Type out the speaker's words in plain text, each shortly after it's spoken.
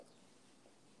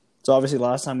So obviously,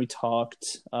 last time we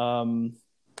talked,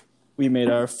 we made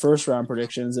our first round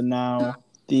predictions, and now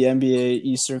the NBA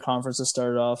Eastern Conference has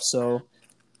started off. So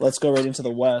let's go right into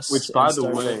the West Which, and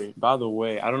start with by the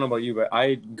way, I don't know about you, but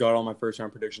I got all my first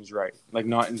round predictions right. Like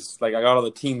not in, like I got all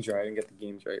the teams right. I didn't get the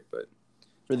games right, but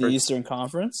for the Eastern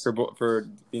Conference. for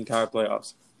the entire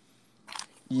playoffs.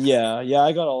 Yeah,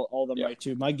 I got all them Yeah, right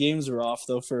too. My games were off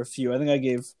though for a few. I think I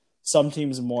gave some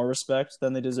teams more respect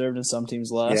than they deserved, and some teams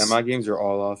yeah, less. my games are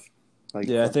all off. Like,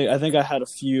 Yeah, I think I had a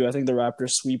few. I think the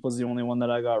Raptors sweep was the only one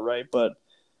that I got right, but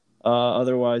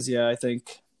otherwise, yeah, I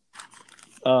think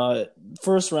uh,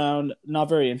 first round not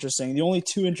very interesting. The only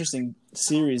two interesting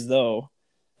series though.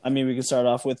 I mean, we could start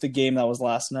off with the game that was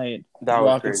last night, that was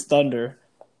Rockets crazy. Thunder.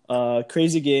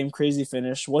 Crazy game, crazy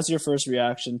finish. What's your first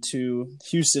reaction to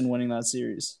Houston winning that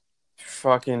series?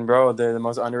 Fucking bro, they're the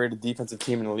most underrated defensive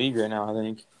team in the league right now. I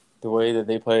think the way that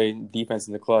they play defense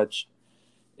in the clutch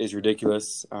is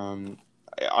ridiculous.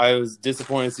 I was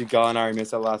disappointed to see Gallinari miss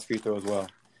that last free throw as well.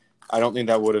 I don't think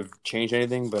that would have changed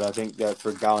anything, but I think that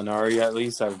for Gallinari at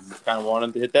least, I kind of want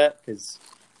him to hit that because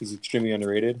he's extremely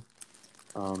underrated.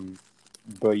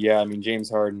 But yeah, I mean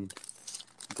James Harden,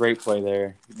 great play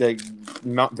there.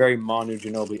 Not very Manu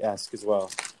Ginobili-esque as well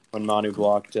when Manu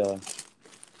blocked.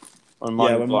 When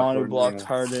Manu blocked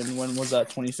Harden, when was that?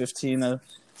 2015.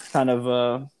 Kind of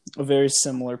a very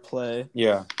similar play.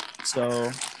 Yeah.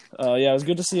 So, it was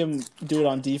good to see him do it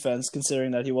on defense,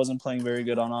 considering that he wasn't playing very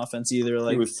good on offense either.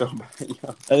 Like, He was so bad. Yeah.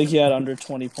 I think he had under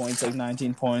 20 points, like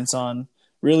 19 points on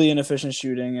really inefficient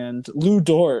shooting. And Lou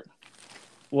Dort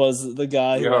was the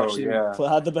guy who actually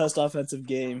had the best offensive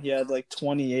game. He had like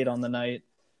 28 on the night.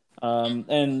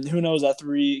 And who knows, that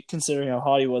three, considering how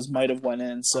hot he was, might have went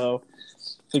in. So,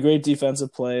 it's a great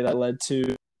defensive play that led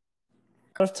to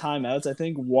a lot of timeouts. I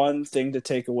think one thing to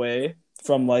take away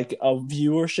from like a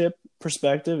viewership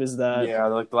perspective is that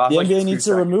the NBA needs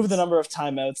to remove the number of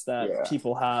timeouts that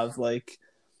people have. Like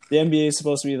the NBA is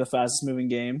supposed to be the fastest moving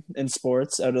game in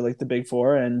sports out of like the big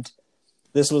four, and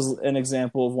this was an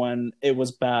example of when it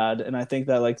was bad. And I think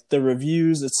that like the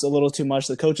reviews, it's a little too much.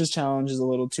 The coach's challenge is a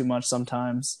little too much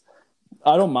sometimes.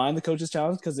 I don't mind the coach's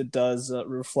challenge because it does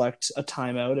reflect a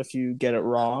timeout if you get it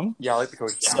wrong. Yeah, I like the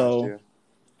coach's challenge too.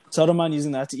 So I don't mind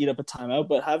using that to eat up a timeout,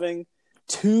 but having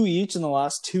two each in the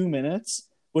last 2 minutes,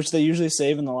 which they usually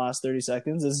save in the last 30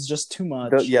 seconds, is just too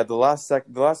much. The last like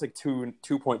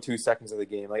 2.2 seconds of the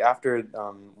game, like after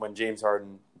when James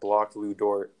Harden blocked Lou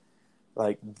Dort,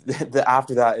 like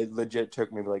after that, it legit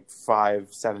took maybe like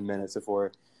 5-7 minutes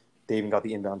before they even got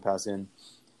the inbound pass in.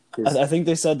 I think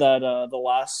they said that the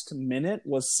last minute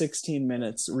was 16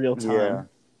 minutes real time. Yeah.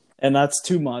 And that's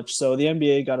too much. So the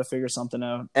NBA got to figure something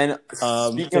out. And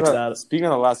speaking of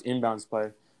the last inbounds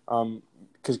play,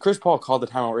 because Chris Paul called the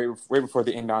timeout right before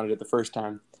they inbounded it the first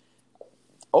time.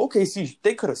 OKC,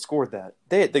 they could have scored that.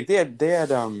 They had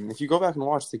if you go back and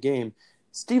watch the game,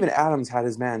 Steven Adams had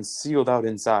his man sealed out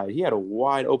inside. He had a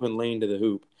wide open lane to the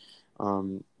hoop.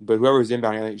 But whoever was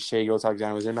inbounding, I think Shai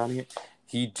Gilgeous-Alexander was inbounding it.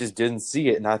 He just didn't see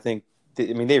it, and I think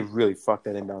they really fucked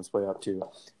that inbounds play up too.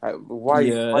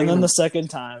 And then the second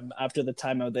time after the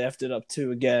timeout, they effed it up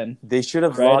too again. They should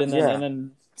have and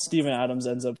then Steven Adams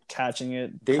ends up catching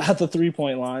it at the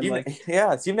 3-point line.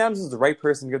 Steven Adams is the right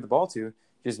person to give the ball to,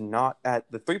 just not at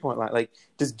the 3-point line. Like,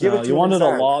 just give it to him. You wanted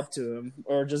a lob to him,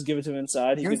 or just give it to him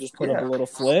inside. He could just put up a little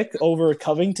flick over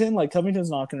Covington. Like Covington's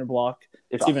not going to block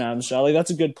Steven Adams' shot. Like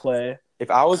that's a good play. If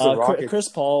I was the Rockets, Chris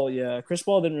Paul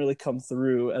didn't really come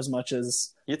through as much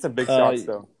as he hit some big shots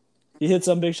though. He hit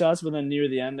some big shots, but then near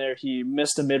the end there, he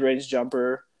missed a mid-range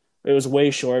jumper. It was way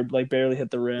short, like barely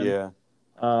hit the rim. Yeah.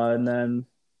 And then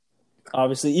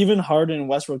obviously even Harden and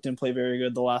Westbrook didn't play very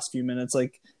good the last few minutes.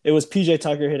 Like it was PJ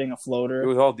Tucker hitting a floater. It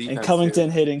was all defense. And Covington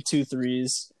hitting 2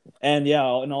 threes. And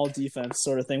an all defense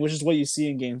sort of thing, which is what you see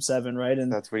in Game 7, right?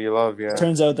 And that's what you love, yeah. It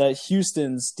turns out that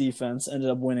Houston's defense ended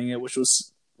up winning it, which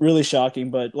was really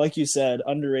shocking, but like you said,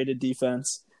 underrated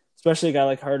defense, especially a guy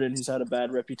like Harden who's had a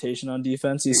bad reputation on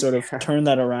defense. He sort of turned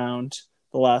that around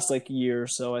the last year or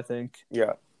so, I think.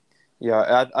 Yeah.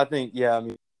 I think, I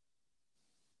mean,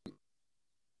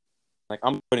 like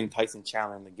I'm putting Tyson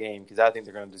Chandler in the game because I think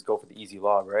they're going to just go for the easy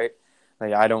lob, right?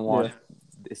 Like I don't want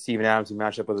Steven Adams to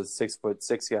match up with a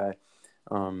 6'6" guy.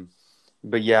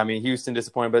 But yeah, I mean, Houston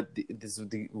disappointed, but this is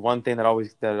the one thing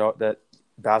that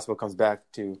basketball comes back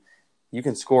to. You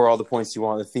can score all the points you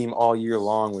want. The theme all year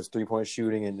long was 3-point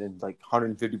shooting and like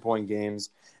 150-point games.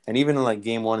 And even in like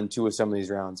game 1 and 2 of some of these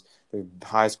rounds, they're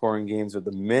high-scoring games. But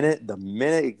the minute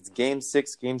it's game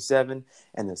 6, game 7,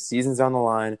 and the season's on the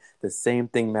line, the same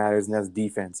thing matters, and that's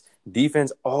defense.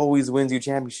 Defense always wins you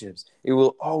championships. It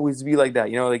will always be like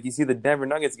that. You know, like you see the Denver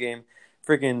Nuggets game,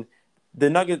 freaking the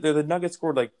Nuggets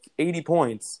scored like 80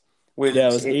 points. It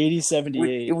was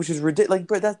 80-78. Which is ridiculous. Like,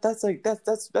 but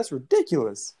that's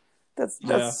ridiculous.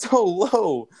 That's so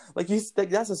low. Like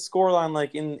that's a scoreline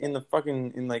like in the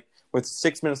fucking in like with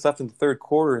 6 minutes left in the third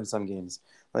quarter in some games.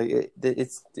 Like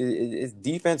it's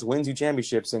defense wins you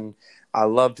championships, and I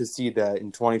love to see that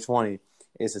in 2020.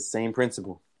 It's the same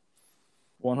principle.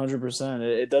 100%.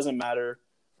 It doesn't matter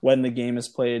when the game is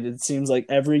played. It seems like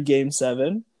every Game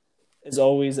 7 is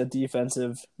always a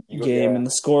defensive game, and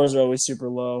the scores are always super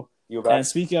low. And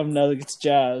speaking of Nuggets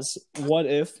Jazz, what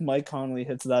if Mike Conley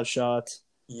hits that shot?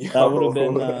 That would have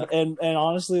been and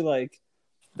honestly, like,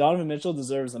 Donovan Mitchell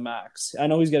deserves the max. I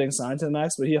know he's getting signed to the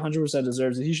max, but he 100%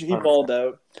 deserves it. He balled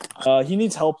out. He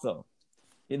needs help though.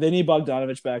 They need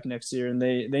Bogdanovich back next year, and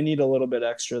they need a little bit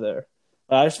extra there.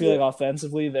 I just feel like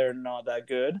offensively they're not that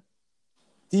good.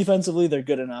 Defensively they're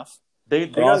good enough.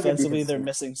 Offensively they're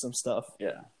missing some stuff.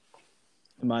 Yeah,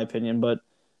 in my opinion. But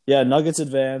yeah, Nuggets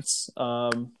advance.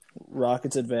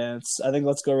 Rockets advance. I think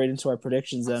let's go right into our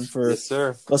predictions then. Yes,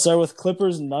 sir. Let's start with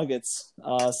Clippers and Nuggets,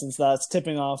 since that's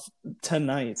tipping off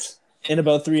tonight. In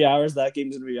about 3 hours, that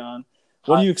game's going to be on.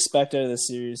 What do you expect out of this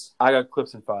series? I got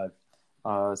Clips in 5.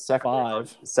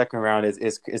 Second round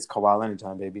is Kawhi Leonard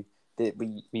time, baby.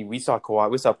 We saw Kawhi.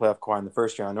 We saw playoff Kawhi in the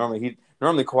first round. Normally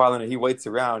Kawhi Leonard, he waits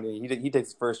around. He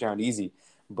takes the first round easy,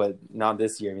 but not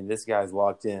this year. I mean, this guy's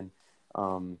locked in.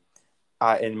 Montrezl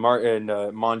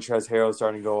Harrell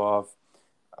starting to go off.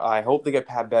 I hope they get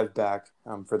Pat Bev back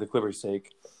for the Clippers'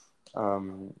 sake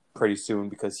pretty soon,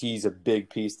 because he's a big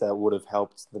piece that would have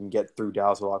helped them get through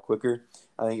Dallas a lot quicker.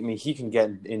 I mean, he can get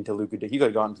into Luka. He could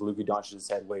have gotten into Luka Doncic's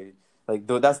head way. Like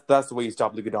that's the way you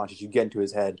stop Luka Doncic. You get into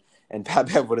his head, and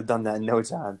Pat Bev would have done that in no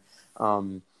time.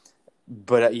 I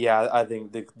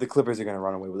think the Clippers are going to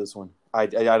run away with this one. I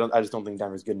just don't think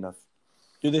Denver's good enough.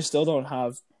 Do they still don't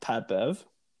have Pat Bev?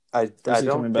 I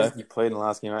don't think he played in the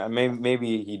last game.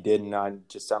 Maybe he did, and I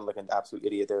just sounded like an absolute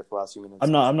idiot there for the last few minutes.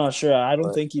 I'm not sure. I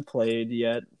don't think he played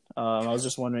yet. I was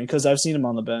just wondering because I've seen him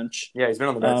on the bench. Yeah, he's been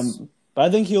on the bench. But I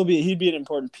think he'd be an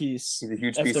important piece. He's a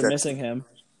huge piece if they're missing him.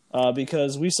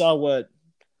 Because we saw what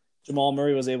Jamal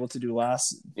Murray was able to do in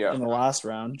the last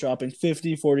round, dropping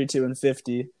 50, 42, and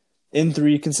 50 in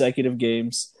 3 consecutive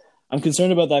games. I'm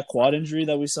concerned about that quad injury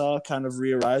that we saw kind of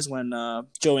re-arise when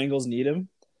Joe Ingles needed him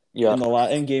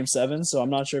in Game 7. So I'm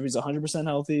not sure if he's 100%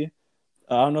 healthy.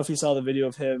 I don't know if you saw the video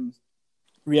of him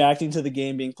reacting to the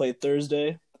game being played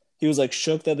Thursday. He was like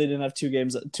shook that they didn't have 2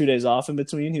 days off in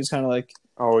between. He was kind of like,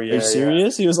 "Oh yeah, are you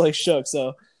serious?" Yeah. He was like shook.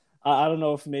 So I don't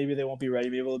know if maybe they won't be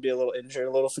ready. Maybe they'll be a little injured,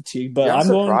 a little fatigued. But I'm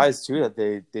surprised too that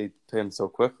they play him so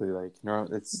quickly. Like,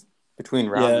 it's between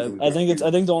rounds. Yeah, I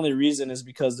think the only reason is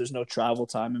because there's no travel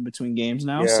time in between games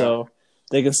now, so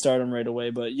they can start him right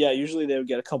away. But yeah, usually they would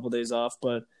get a couple days off.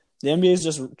 But the NBA is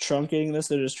just truncating this.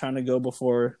 They're just trying to go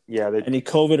before any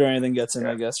COVID or anything gets in.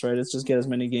 I guess right. It's just get as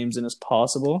many games in as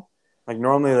possible. Like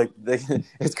normally,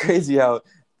 it's crazy how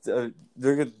the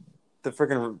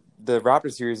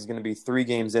Raptors series is going to be 3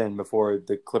 games in before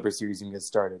the Clippers series even gets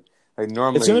started. Like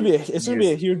normally, it's going to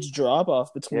be a huge drop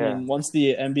off between once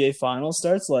the NBA Finals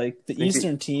starts. Like the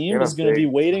Eastern team is going to be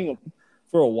waiting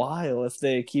for a while if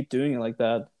they keep doing it like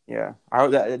that. Yeah,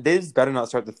 they just better not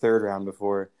start the third round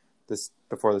before the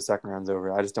second round's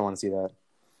over. I just don't want to see that.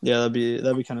 Yeah, that'd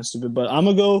be kind of stupid. But I'm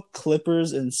gonna go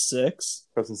Clippers in 6.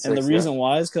 And the reason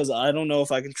why is because I don't know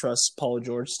if I can trust Paul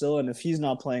George still, and if he's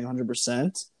not playing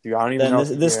 100%,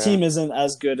 then this team isn't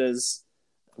as good as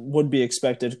would be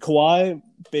expected. Kawhi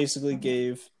basically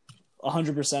gave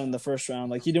 100% in the first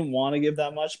round. Like he didn't want to give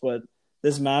that much, but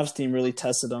this Mavs team really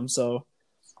tested him. So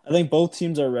I think both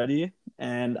teams are ready,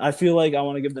 and I feel like I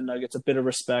want to give the Nuggets a bit of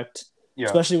respect. Yeah.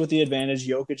 Especially with the advantage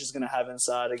Jokic is going to have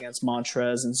inside against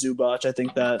Montrez and Zubac. I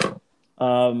think that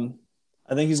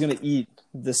he's going to eat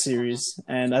this series.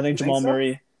 And I think Jamal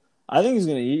Murray, I think he's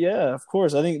going to eat. Yeah, of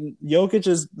course. I think Jokic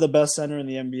is the best center in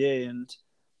the NBA, and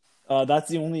that's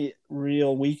the only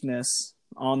real weakness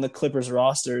on the Clippers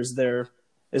roster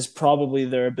is probably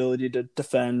their ability to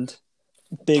defend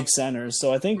big centers.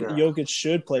 So I think Jokic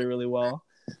should play really well.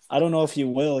 I don't know if he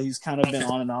will. He's kind of been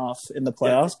on and off in the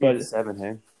playoffs, but 7,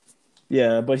 hey?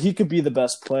 Yeah, but he could be the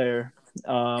best player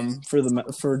for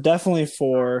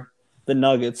the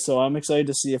Nuggets. So I'm excited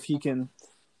to see if he can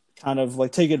kind of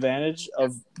like take advantage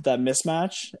of that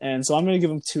mismatch. And so I'm going to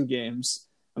give him 2 games.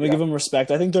 I'm going to give him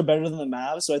respect. I think they're better than the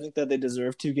Mavs, so I think that they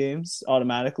deserve 2 games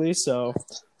automatically. So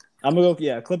I'm going to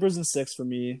go, Clippers in 6 for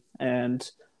me. And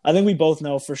I think we both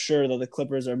know for sure that the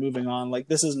Clippers are moving on. Like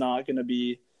this is not going to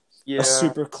be a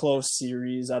super close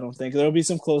series. I don't think there'll be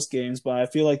some close games, but I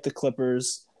feel like the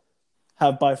Clippers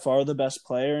have by far the best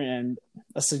player and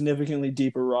a significantly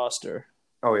deeper roster.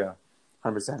 Oh yeah,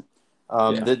 100%.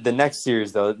 The next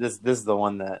series though, this is the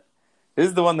one that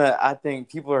I think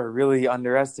people are really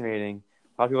underestimating.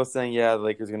 A lot of people are saying, yeah, the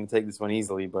Lakers are going to take this one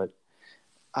easily, but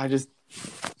I just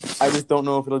don't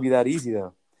know if it'll be that easy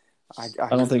though. I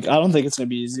don't think it's going to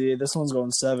be easy. This one's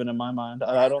going 7 in my mind.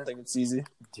 I don't think it's easy.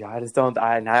 Yeah, I just don't.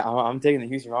 I'm taking the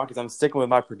Houston Rockets. I'm sticking with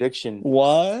my prediction.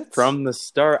 What? From the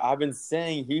start, I've been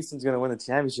saying Houston's going to win the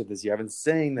championship this year. I've been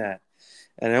saying that,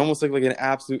 and I almost looked like an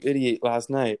absolute idiot last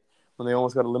night when they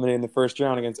almost got eliminated in the first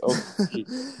round against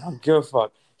OKC. I don't give a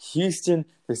fuck. Houston,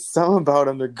 there's something about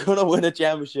them. They're gonna win a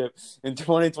championship in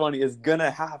 2020. It's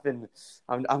gonna happen.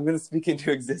 I'm gonna speak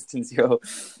into existence, yo.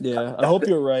 Yeah, I hope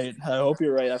you're right.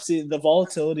 I've seen the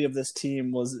volatility of this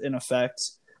team was in effect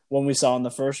when we saw in the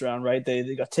first round, right?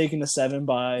 They got taken to 7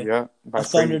 by a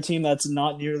Thunder team that's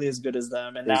not nearly as good as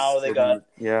them, and now they got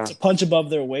to punch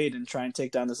above their weight and try and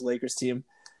take down this Lakers team.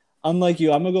 Unlike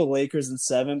you, I'm gonna go Lakers in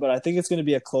 7, but I think it's gonna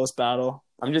be a close battle.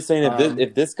 I'm just saying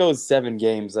if this goes 7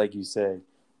 games, like you say,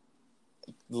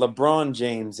 LeBron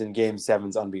James in Game 7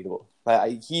 is unbeatable.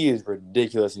 He is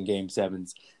ridiculous in Game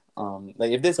 7s.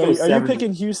 If this goes, are you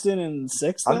picking Houston in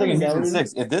 6? I'm thinking Houston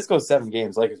 6. If this goes 7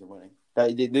 games, Lakers are winning.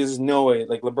 There's no way.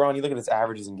 Like LeBron, you look at his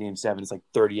averages in Game 7, it's like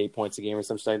 38 points a game or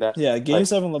something like that. Yeah, Game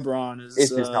 7 LeBron is.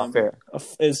 It's just not fair.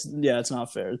 It's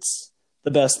not fair. It's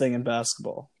the best thing in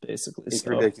basketball, basically. It's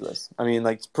ridiculous. I mean,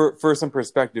 like for some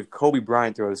perspective, Kobe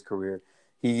Bryant throughout his career,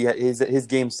 his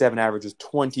Game 7 average was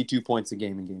 22 points a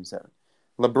game in Game 7.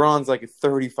 LeBron's like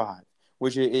 35,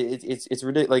 which it's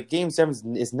ridiculous. Like Game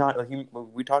 7 is not like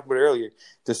we talked about it earlier.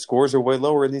 The scores are way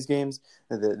lower in these games.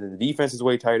 The defense is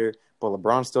way tighter, but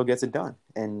LeBron still gets it done.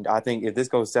 And I think if this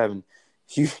goes 7,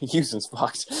 Houston's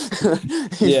fucked.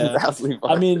 Yeah, absolutely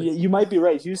fucked. I mean, you might be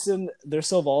right. Houston, they're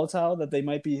so volatile that they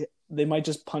might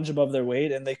just punch above their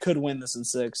weight, and they could win this in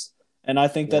 6. And I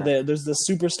think that there's the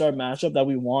superstar matchup that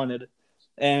we wanted.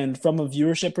 And from a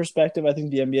viewership perspective, I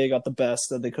think the NBA got the best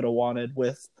that they could have wanted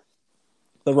with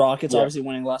the Rockets obviously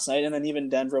winning last night, and then even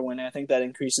Denver winning. I think that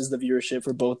increases the viewership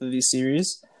for both of these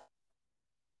series.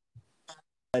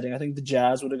 I think the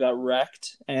Jazz would have got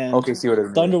wrecked, and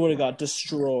Thunder would have got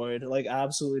destroyed, like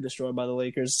absolutely destroyed by the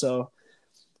Lakers. So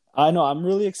I know I'm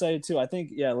really excited too. I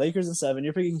think Lakers in 7.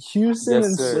 You're picking Houston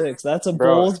in 6. That's a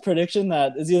bold prediction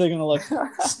that is either going to look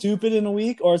stupid in a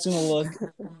week or it's going to look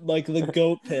like the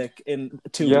GOAT pick in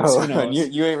 2 weeks. Who knows?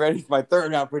 You ain't ready for my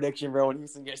 3rd round prediction, bro. When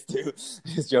Houston gets 2,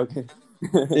 just joking.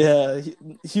 Yeah,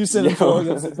 Houston in 4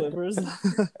 against the Clippers.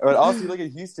 But also, look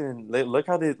at Houston. Look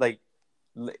how the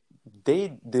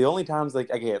only times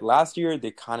last year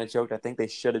they kind of choked. I think they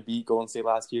should have beat Golden State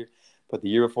last year, but the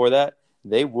year before that,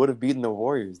 they would have beaten the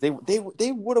Warriors. They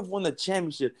would have won the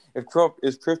championship if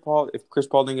Chris Paul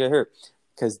didn't get hurt.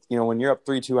 Because when you're up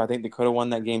 3-2, I think they could have won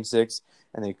that Game 6,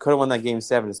 and they could have won that Game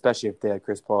 7, especially if they had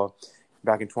Chris Paul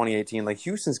back in 2018. Like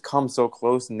Houston's come so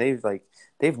close, and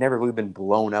they've never really been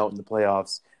blown out in the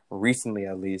playoffs recently,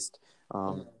 at least.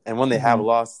 And when they have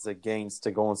lost, it's against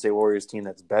a Golden State Warriors team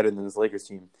that's better than this Lakers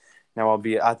team. Now,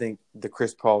 I think the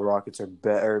Chris Paul Rockets are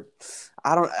better.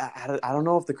 I don't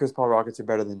know if the Chris Paul Rockets are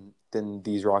better than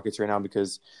these Rockets right now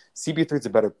because CP3 is a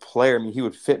better player. I mean, he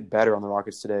would fit better on the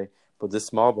Rockets today. But this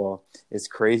small ball is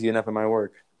crazy enough in my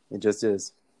work. It just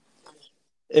is.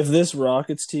 If this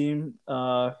Rockets team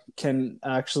can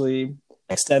actually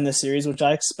extend the series, which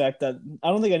I expect that – I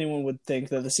don't think anyone would think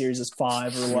that the series is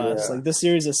 5 or less. Yeah. Like, this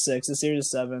series is 6. This series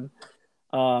is 7.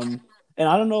 And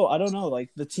I don't know. Like,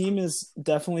 the team is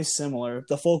definitely similar.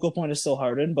 The focal point is still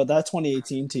Harden, but that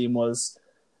 2018 team was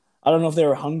 – I don't know if they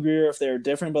were hungrier, if they were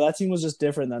different, but that team was just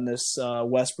different than this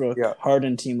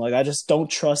Westbrook-Harden team. Like, I just don't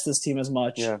trust this team as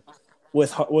much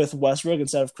with Westbrook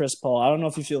instead of Chris Paul. I don't know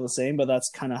if you feel the same, but that's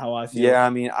kind of how I feel. Yeah,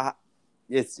 I mean,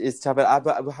 it's tough. But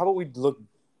how about we look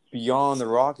beyond the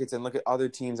Rockets and look at other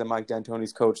teams that Mike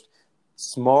D'Antoni's coached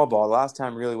small ball? Last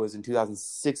time really was in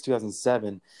 2006,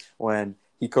 2007 when –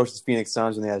 he coached the Phoenix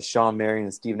Suns when they had Sean Marion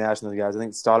and Steve Nash and those guys. I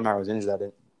think Stoudemire was injured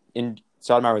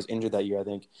that year, I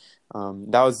think.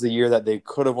 That was the year that they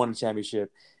could have won a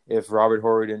championship if Robert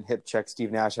Horry didn't hip check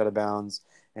Steve Nash out of bounds.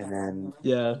 And then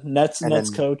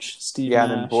Nets coach Steve Nash.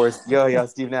 And then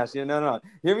Steve Nash. No.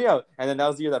 Hear me out. And then that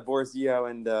was the year that Boris Diaw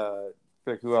and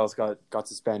who else got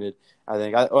suspended? I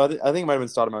think it might have been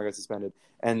Stoudemire got suspended.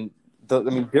 And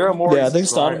Daryl Morey. Yeah, I think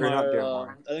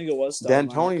Stoudemire. I think it was Stoudemire.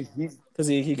 D'Antoni. This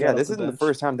isn't the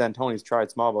first time D'Antoni's tried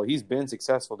small ball. He's been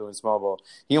successful doing small ball.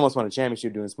 He almost won a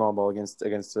championship doing small ball against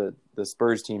the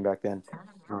Spurs team back then.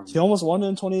 He almost won it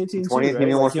in 2018 too, right?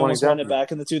 He almost won it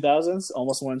back in the 2000s.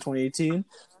 Almost won in 2018.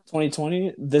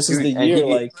 2020. This is the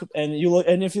year.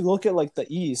 And if you look at like the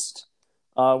East,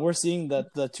 we're seeing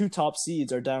that the 2 top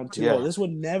seeds are down 2-0. Yeah. This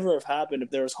would never have happened if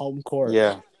there was home court.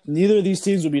 Yeah. Neither of these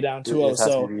teams would be down 2-0.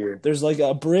 So there's like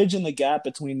a bridge in the gap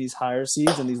between these higher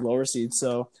seeds and these lower seeds.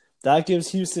 So that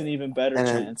gives Houston even better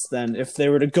chance than if they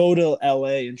were to go to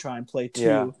LA and try and play 2.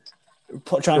 Yeah.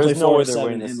 Try and play 4 or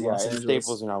 7 in Los Angeles.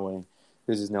 Staples are not winning.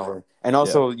 This is nowhere. And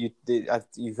also,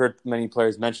 you've heard many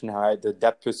players mention how the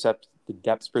depth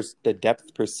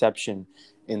perception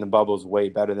in the bubble is way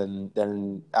better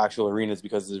than actual arenas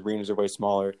because the arenas are way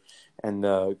smaller and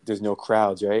there's no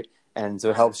crowds, right? And so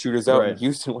it helps shooters out. Right. In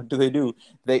Houston, what do?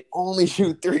 They only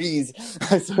shoot threes.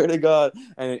 I swear to God.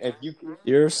 And if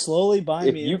you're slowly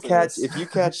buying me into this. If you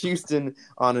catch Houston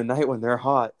on a night when they're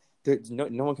hot,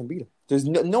 no one can beat them. There's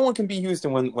no one can beat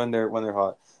Houston when they're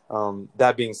hot.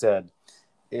 That being said,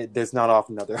 there's not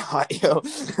often that they're hot, yo.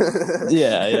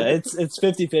 yeah, it's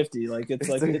 50-50. Like it's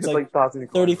like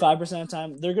 35% of the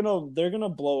time they're gonna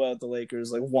blow out the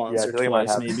Lakers like once or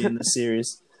twice maybe in the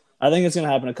series. I think it's gonna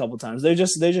happen a couple times. They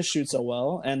just shoot so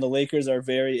well, and the Lakers are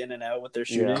very in and out with their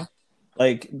shooting. Yeah.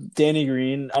 Like Danny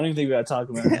Green, I don't even think we gotta talk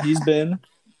about him. He's been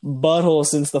butthole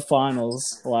since the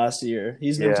finals last year.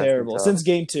 He's been terrible since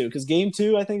game 2. Because game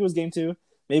 2, I think it was game 2,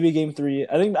 maybe game 3.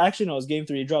 I think actually no, it was game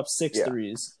 3. He dropped 6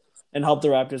 threes and helped the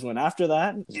Raptors win. After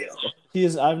that,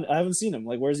 I haven't seen him.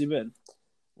 Like, where's he been?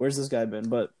 Where's this guy been?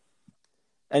 But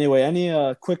anyway,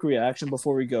 any quick reaction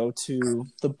before we go to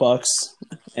the Bucks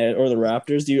or the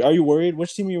Raptors? Are you worried?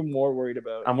 Which team are you more worried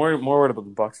about? I'm more worried about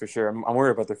the Bucks for sure. I'm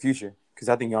worried about their future because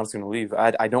I think Giannis is going to leave.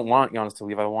 I don't want Giannis to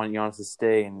leave. I want Giannis to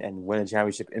stay and win a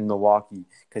championship in Milwaukee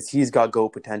because he's got GOAT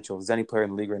potential. There's any player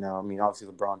in the league right now. I mean,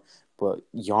 obviously LeBron, but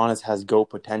Giannis has GOAT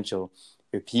potential.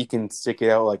 If he can stick it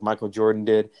out like Michael Jordan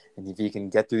did, and if he can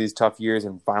get through these tough years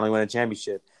and finally win a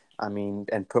championship, I mean,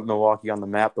 and put Milwaukee on the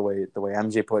map the way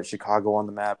MJ put Chicago on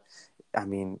the map, I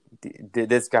mean,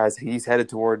 this he's headed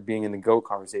toward being in the GOAT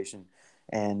conversation.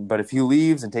 But if he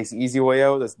leaves and takes the easy way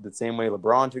out, that's the same way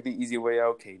LeBron took the easy way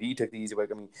out, KD took the easy way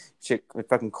out. I mean,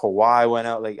 fucking Kawhi went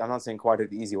out. Like, I'm not saying Kawhi took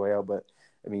the easy way out, but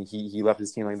I mean, he left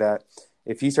his team like that.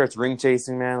 If he starts ring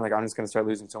chasing, man, like I'm just gonna start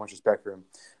losing so much respect for him.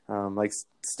 Like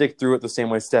stick through it the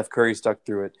same way Steph Curry stuck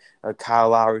through it, Kyle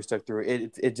Lowry stuck through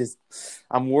it. It just,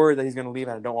 I'm worried that he's gonna leave,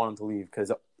 and I don't want him to leave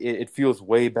because it feels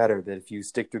way better that if you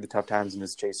stick through the tough times in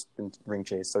this ring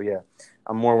chase. So yeah,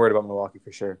 I'm more worried about Milwaukee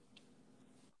for sure.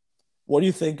 What do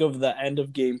you think of the end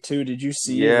of game 2? Did you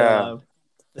see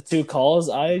the 2 calls?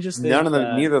 I just think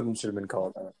neither of them should have been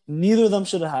called. Neither of them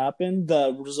should have happened.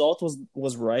 The result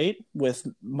was right with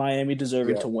Miami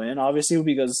deserving to win, obviously,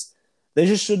 because they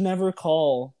just should never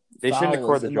call. They shouldn't have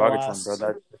called the Dragic one,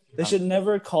 bro. They should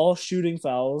never call shooting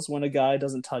fouls when a guy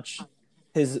doesn't touch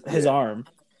his arm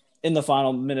in the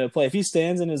final minute of play. If he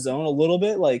stands in his zone a little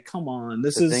bit, like, come on,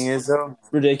 the thing is though,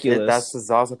 ridiculous. That's the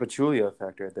Zaza Pachulia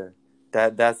effect right there.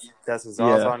 That's a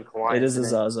Zaza on Kawhi. It is a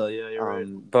Zaza, yeah, you're right.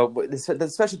 But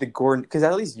especially the Gordon, because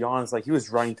at least Giannis, like, he was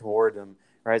running toward him,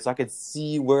 right? So I could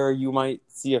see where you might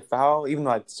see a foul, even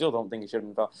though I still don't think it should have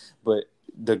been foul. But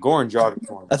the Goran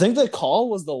Dragic one, I think the call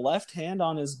was the left hand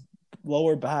on his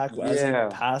lower back as he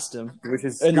passed him,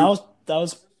 and that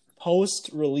was post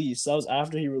release. That was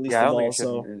after he released the ball.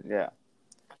 So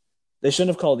they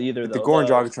shouldn't have called either. Though the Goran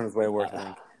Dragic one was way worse. I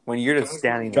think. When you're just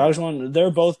standing there. Dragic one, they're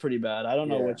both pretty bad. I don't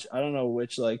know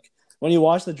which. Like, when you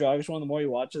watch the Dragic one, the more you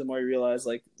watch it, the more you realize,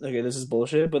 like, okay, this is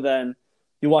bullshit. But then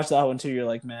you watch that one too, you're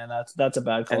like, man, that's a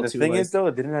bad call too. And the thing is, though,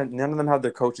 none of them had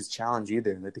their coaches challenge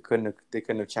either. Like, they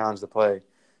couldn't have challenged the play,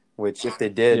 which if they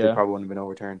did, they probably wouldn't have been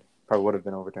overturned. Probably would have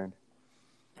been overturned.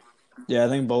 Yeah, I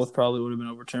think both probably would have been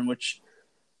overturned. Which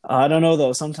I don't know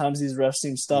though. Sometimes these refs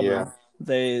seem stubborn. Yeah.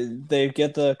 They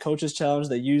get the coaches challenge,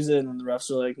 they use it, and then the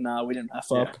refs are like, nah, we didn't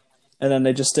F up. And then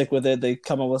they just stick with it. They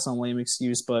come up with some lame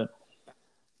excuse. But,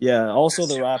 yeah, also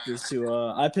the Raptors, too.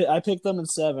 I picked them in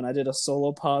 7. I did a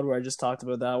solo pod where I just talked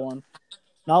about that one.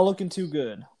 Not looking too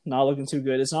good.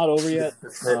 It's not over yet.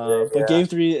 But Game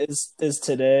 3 is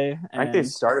today. And I think they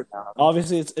started now.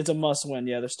 Obviously, it's a must-win.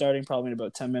 Yeah, they're starting probably in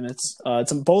about 10 minutes.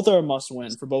 Both are a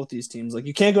must-win for both these teams. Like,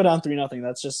 you can't go down 3-0.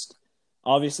 That's just –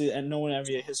 obviously, and no one in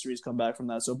NBA history has come back from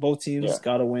that. So both teams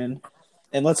got to win.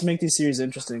 And let's make these series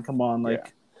interesting. Come on,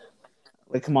 Like,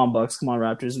 come on, Bucks. Come on,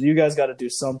 Raptors. You guys got to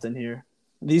do something here.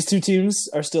 These two teams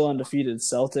are still undefeated,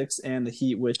 Celtics and the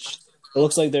Heat, which it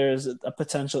looks like there's a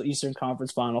potential Eastern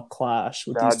Conference final clash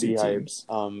with these two teams.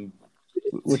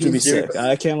 Which would be sick.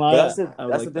 I can't lie. That's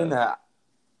the thing that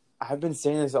I've been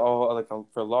saying this for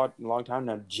a long time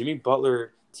now.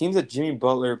 Teams that Jimmy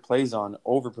Butler plays on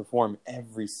overperform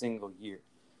every single year.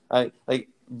 The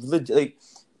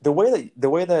way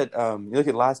that you look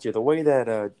at last year, the way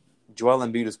that Joel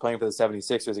Embiid was playing for the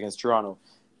 76ers against Toronto,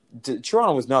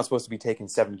 Toronto was not supposed to be taking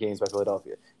 7 games by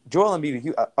Philadelphia. Joel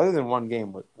Embiid, other than one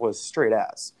game, was straight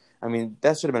ass. I mean,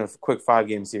 that should have been a quick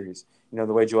 5-game series, the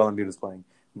way Joel Embiid was playing.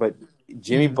 But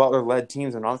Jimmy Butler led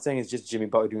teams, and I'm not saying it's just Jimmy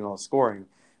Butler doing all the scoring,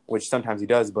 which sometimes he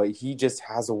does, but he just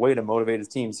has a way to motivate his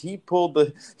teams. He got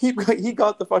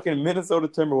the fucking Minnesota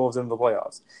Timberwolves into the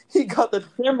playoffs. He got the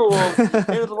Timberwolves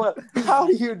into the playoffs. How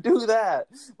do you do that?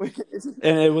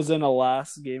 And it was in the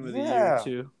last game of the year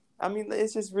too. I mean,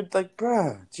 it's just like,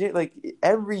 bruh, like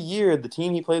every year the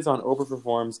team he plays on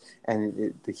overperforms,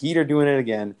 and the Heat are doing it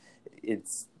again.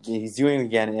 He's doing it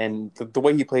again, and the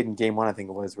way he played in Game 1, I think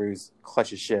it was, where he was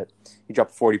clutch as shit. He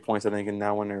dropped 40 points, I think, in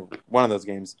that one or one of those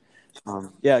games.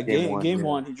 Game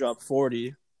one he dropped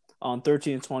 40 on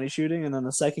 13 and 20 shooting, and then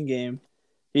the second game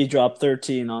he dropped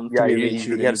 13 on 3 of 8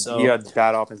 shooting. He had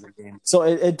bad offensive game. So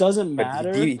it doesn't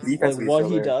matter what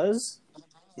he does.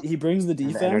 He brings the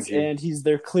defense, and he's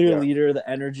their clear leader, the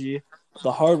energy,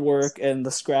 the hard work, and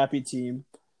the scrappy team.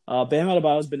 Bam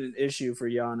Adebayo has been an issue for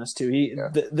Giannis, too.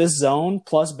 This zone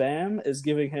plus Bam is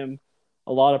giving him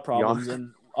a lot of problems.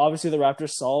 And obviously the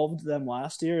Raptors solved them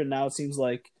last year, and now it seems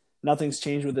like nothing's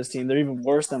changed with this team. They're even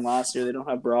worse than last year. They don't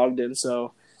have Brogdon.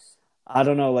 So I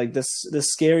don't know. Like this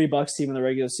scary Bucks team in the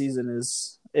regular season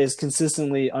is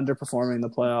consistently underperforming in the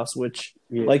playoffs, which,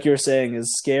 like you're saying,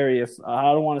 is scary. I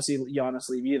don't want to see Giannis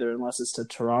leave either, unless it's to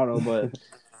Toronto.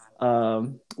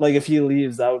 But like if he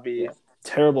leaves, that would be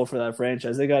terrible for that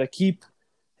franchise. They got to keep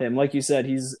him. Like you said,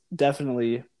 he's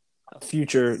definitely a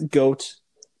future GOAT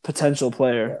potential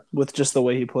player with just the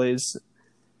way he plays.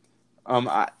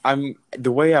 I'm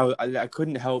the way I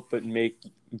couldn't help but make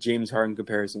James Harden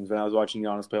comparisons when I was watching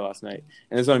Giannis play last night,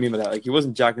 and that's what I mean by that. Like he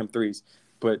wasn't jacking up threes,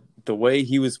 but the way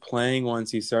he was playing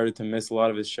once he started to miss a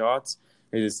lot of his shots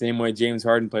is the same way James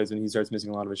Harden plays when he starts missing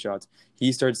a lot of his shots.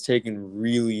 He starts taking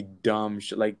really dumb,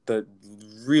 like the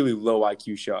really low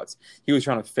IQ shots. He was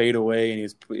trying to fade away, and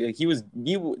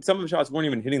some of the shots weren't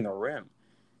even hitting the rim.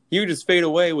 He would just fade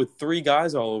away with 3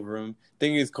 guys all over him,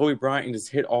 thinking it's Kobe Bryant, and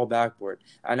just hit all backboard.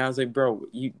 And I was like, bro,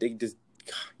 you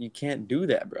can't do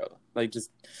that, bro. Like, just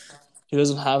he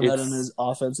doesn't have that in his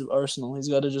offensive arsenal. He's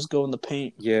got to just go in the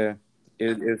paint. Yeah,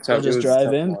 it's tough. Just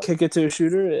drive in, kick it to a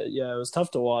shooter. It was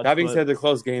tough to watch. That being said, they're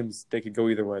close games. They could go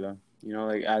either way, though.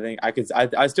 Like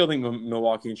I still think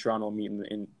Milwaukee and Toronto will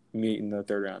meet in the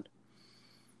third round.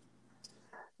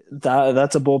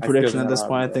 That's a bold prediction at this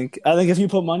point. I think if you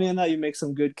put money on that, you make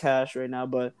some good cash right now.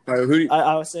 But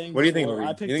I was saying, what do you think?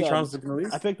 You think Toronto's going to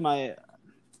lose?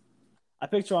 I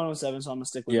picked Toronto in 7, so I'm gonna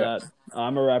stick with that.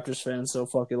 I'm a Raptors fan, so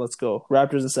fuck it, let's go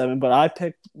Raptors in 7. But I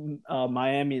picked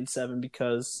Miami in 7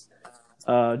 because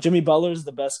Jimmy Butler is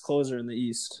the best closer in the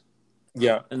East.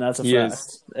 Yeah, and that's a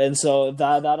fact. And so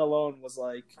that alone was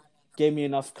like gave me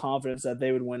enough confidence that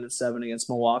they would win at 7 against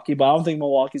Milwaukee. But I don't think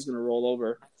Milwaukee's gonna roll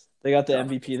over. They got the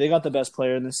MVP. They got the best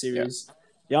player in the series.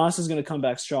 Giannis is going to come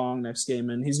back strong next game,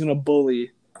 and he's going to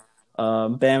bully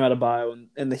Bam Adebayo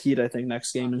in the Heat, I think,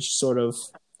 next game, and sort of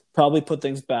probably put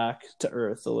things back to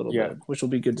earth a little bit, which will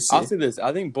be good to see. I'll say this.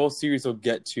 I think both series will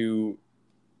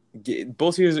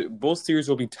both series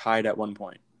will be tied at one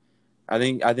point. I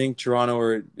think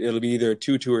Toronto, it'll be either a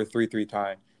 2-2 or 3-3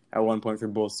 tie at one point for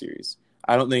both series.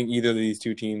 I don't think either of these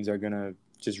two teams are going to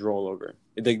just roll over.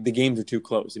 The games are too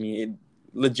close. I mean,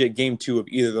 legit game 2 of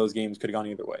either of those games could have gone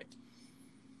either way.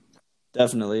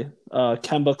 Definitely.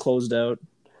 Kemba closed out.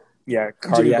 Yeah,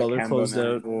 Cardiac Kemba closed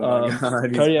out.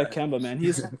 Cardiac Kemba, man,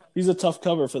 he's a tough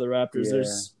cover for the Raptors.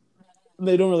 Yeah.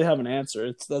 They don't really have an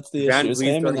answer. That's the issue. It's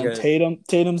him and then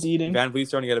Tatum's eating. Van Vliet's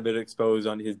starting to get a bit exposed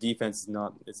on his defense.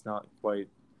 It's not quite.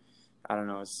 I don't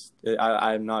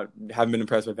know. Haven't been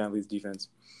impressed with Van Vliet's defense.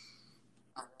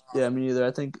 Yeah, me neither.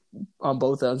 I think on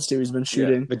both ends too, he's been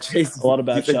shooting but a lot of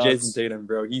bad shots. Jason Tatum,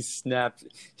 bro, he snapped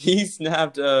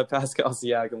Pascal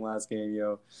Siakam last game,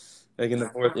 yo. Like in the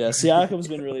fourth. Yeah, Siakam's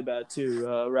been really bad too.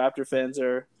 Raptor fans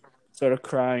are sort of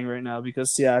crying right now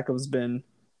because Siakam's been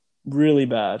really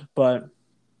bad. But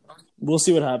we'll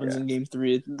see what happens in Game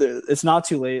 3. It's not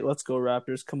too late. Let's go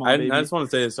Raptors! Come on, baby. I just want to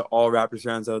say this to all Raptors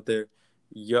fans out there.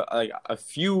 Like a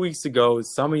few weeks ago,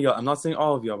 some of y'all, I'm not saying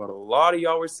all of y'all, but a lot of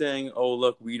y'all were saying, oh,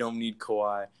 look, we don't need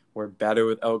Kawhi. We're better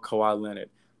without Kawhi Leonard.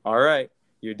 All right,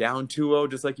 you're down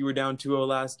 2-0 just like you were down 2-0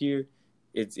 last year.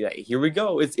 Here we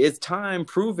go. It's time.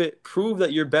 Prove it. Prove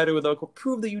that you're better without Kawhi.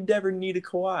 Prove that you never needed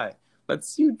Kawhi. Let's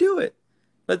see you do it.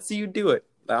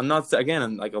 I'm not,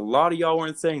 again, like a lot of y'all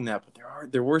weren't saying that,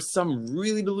 but there were some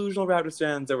really delusional Raptors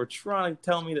fans that were trying to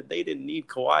tell me that they didn't need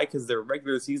Kawhi because their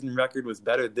regular season record was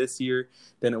better this year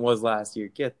than it was last year.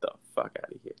 Get the fuck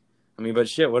out of here. I mean, but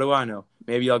shit, what do I know?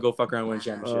 Maybe I'll go fuck around and win a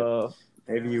championship.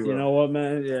 Maybe you will. You know what,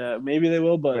 man? Yeah, maybe they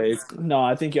will, but no,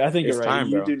 I think you're right. Time,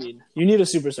 you need a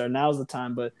superstar. Now's the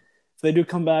time. But if they do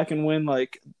come back and win,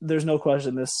 like, there's no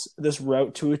question this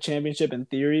route to a championship in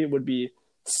theory would be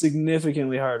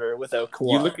significantly harder without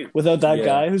Kawhi. Without that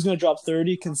guy who's going to drop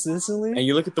 30 consistently. And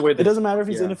you look at the way it doesn't matter if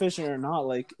he's inefficient or not.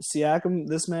 Like, Siakam,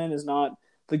 this man is not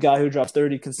the guy who drops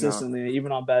 30 consistently,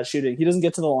 even on bad shooting. He doesn't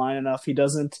get to the line enough. He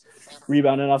doesn't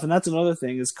rebound enough. And that's another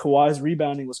thing is Kawhi's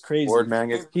rebounding was crazy.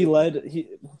 Boardman. He led the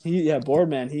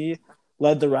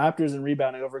Raptors in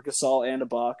rebounding over Gasol and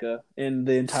Ibaka in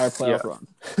the entire playoff run.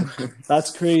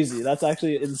 That's crazy. That's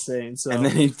actually insane. So, and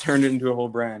then he turned it into a whole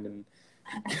brand and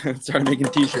started making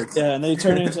T-shirts. Yeah, and then he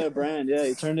turned it into a brand. Yeah,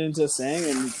 he turned it into a saying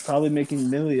and probably making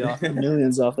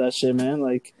millions off that shit, man.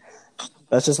 Like,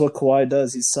 that's just what Kawhi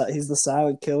does. He's the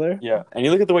silent killer. Yeah, and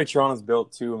you look at the way Toronto's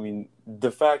built too. I mean, the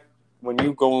fact when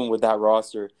you go in with that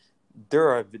roster,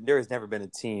 there has never been a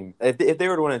team. If they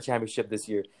were to win a championship this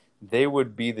year, they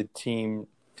would be the team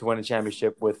to win a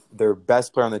championship with their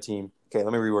best player on the team. Okay,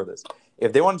 let me reword this.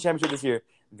 If they won a championship this year,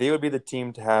 they would be the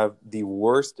team to have the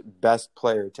worst best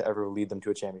player to ever lead them to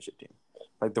a championship team.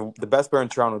 Like the best player in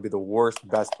Toronto would be the worst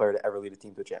best player to ever lead a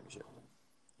team to a championship.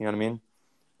 You know what I mean?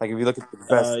 Like, if you look at the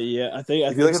best,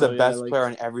 if you look at the best player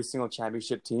on every single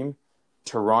championship team,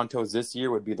 Toronto's this year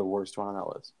would be the worst one on that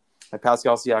list. Like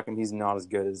Pascal Siakam, he's not as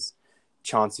good as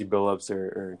Chauncey Billups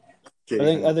or.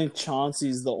 I think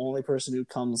Chauncey's the only person who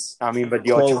comes. I mean, but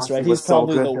close, right? He's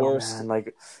probably so the worst. Man.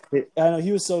 Like, I know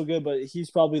he was so good, but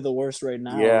he's probably the worst right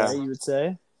now. Yeah, right, you would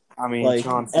say. I mean, like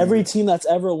Chauncey. Every team that's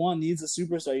ever won needs a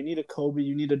superstar. You need a Kobe,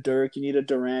 you need a Dirk, you need a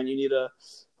Durant, you need a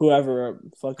whoever,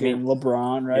 fucking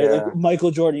LeBron, right? Yeah. Like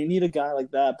Michael Jordan. You need a guy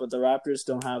like that, but the Raptors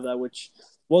don't have that, which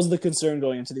was the concern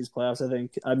going into these playoffs. I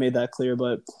think I made that clear,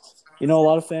 but a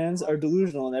lot of fans are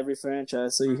delusional in every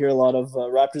franchise. So you hear a lot of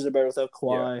Raptors are better without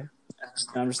Kawhi. Yeah.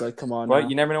 I'm just like, come on. But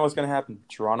you never know what's going to happen.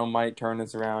 Toronto might turn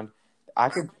this around. I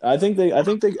think they're going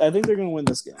to win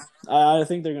this game. I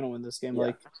think they're going to win this game. Yeah.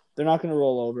 Like, they're not going to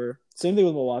roll over. Same thing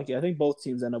with Milwaukee. I think both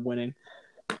teams end up winning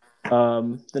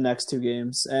the next two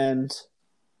games. And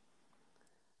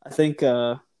I think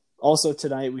also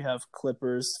tonight we have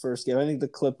Clippers first game. I think the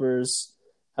Clippers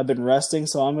have been resting,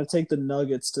 so I'm going to take the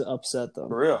Nuggets to upset them.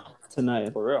 For real.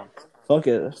 Tonight. For real. Fuck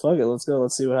it. Let's go.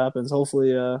 Let's see what happens.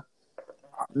 Hopefully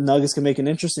Nuggets can make it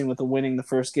interesting with the winning the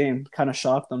first game. Kind of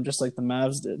shock them, just like the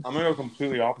Mavs did. I'm gonna go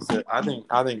completely opposite. I think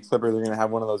Clippers are gonna have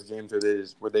one of those games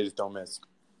where they just don't miss.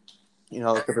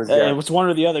 The Clippers. It's one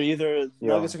or the other. Either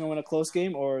Nuggets are gonna win a close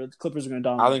game, or the Clippers are gonna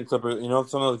dominate. I think Clippers.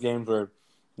 Some of those games where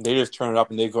they just turn it up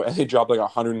and they drop like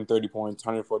 130 points,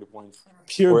 140 points.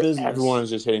 Pure business. Everyone is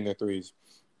just hitting their threes.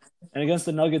 And against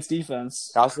the Nuggets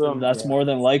defense, that's more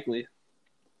than likely.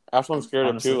 That's what I'm scared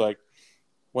of too. Like,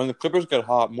 when the Clippers get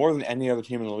hot, more than any other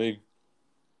team in the league,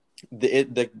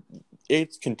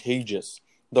 it's contagious.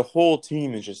 The whole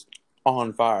team is just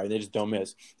on fire. They just don't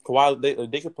miss. Kawhi,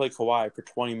 they could play Kawhi for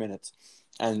 20 minutes,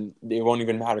 and it won't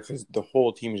even matter because the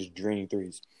whole team is draining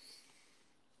threes.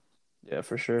 Yeah,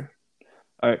 for sure.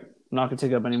 All right, I'm not gonna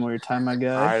take up any more of your time, my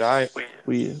guy. All right.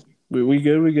 We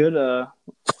good. We good.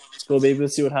 Let's go, baby.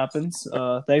 Let's see what happens.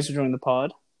 Thanks for joining the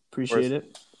pod. Appreciate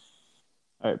it.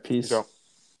 All right, peace.